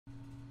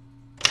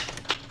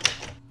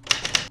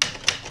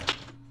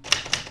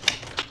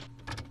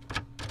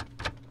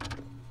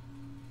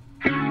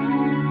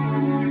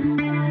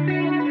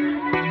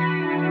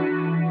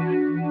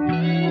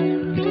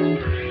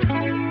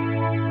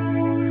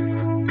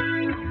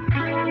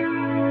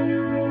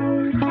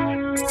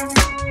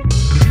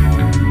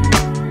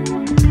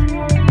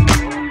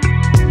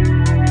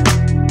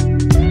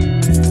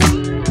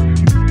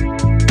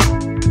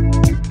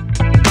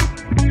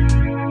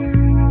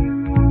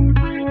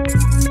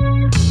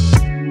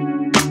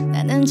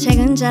쓰는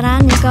책은 잘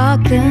안 읽어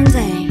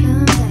근데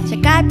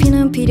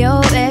책갈피는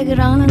필요해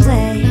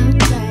그러는데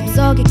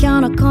속에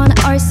켜놓고 나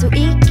올 수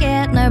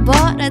있게 널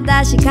보러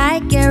다시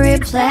갈게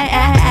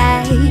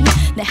replay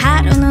내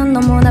하루는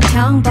너무나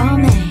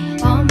평범해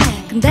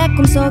근데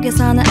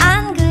꿈속에서는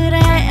안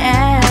그래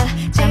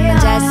잠만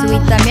잘 수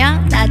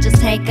있다면 나 just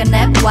take a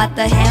nap what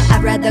the hell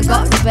I'd rather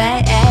go to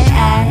bed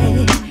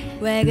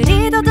왜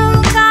그리 더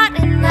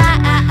두근거린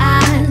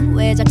난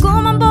왜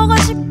자꾸만 보고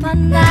싶어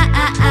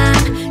난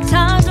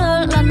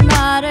서둘러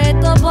너를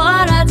또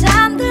보러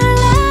잠들래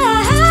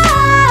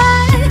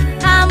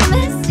I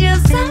miss you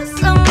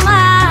so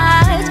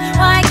much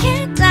Why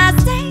can't I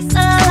stay so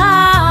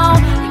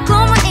long 이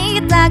꿈은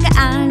이기다가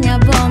아냐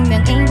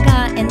분명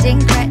이건 엔딩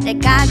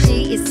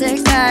크레딧까지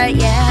있을걸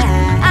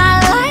yeah I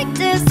like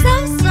this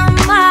so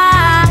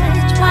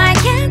much Why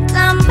can't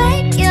I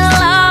make it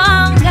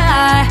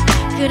longer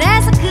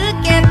그래서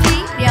그게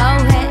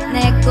필요해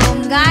내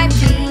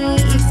꿈갈피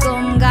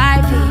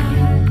꿈갈피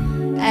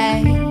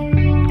에이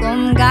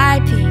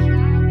꿈갈피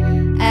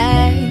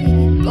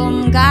에이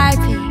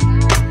꿈갈피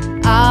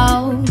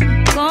oh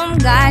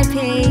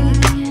꿈갈피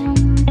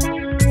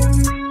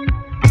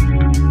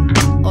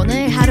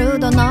오늘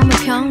하루도 너무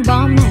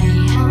평범해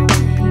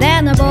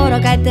근데 널 보러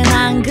갈 땐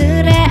안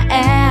그래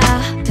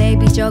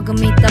Baby 조금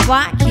이따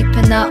와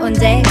깊이 넣은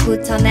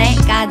데부터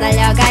내가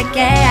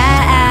달려갈게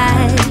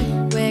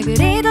왜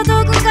그리 더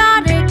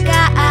두근거릴까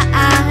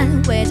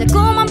왜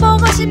자꾸만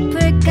보고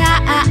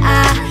싶을까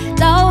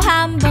또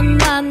한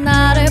번만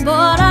나를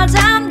보러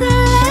잠들래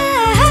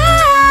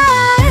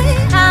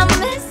I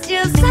miss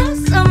you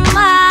so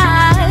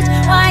much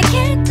Why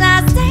can't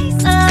I stay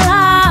so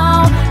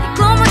long 이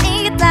꿈은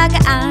이기다가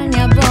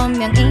아냐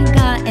분명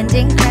이건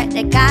엔딩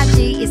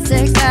크레딧까지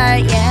있을걸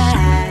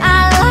yeah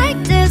I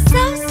like this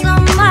so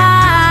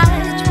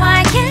much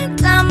Why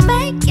can't I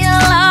make it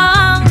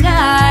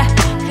longer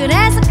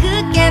그래서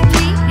그게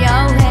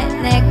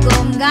필요해 내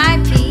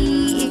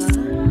꿈갈피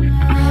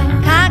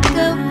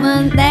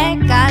가끔은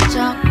내가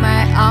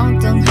정말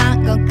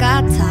엉뚱한 것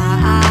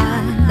같아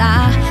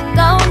나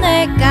또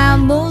내가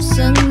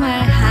무슨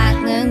말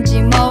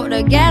하는지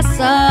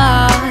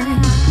모르겠어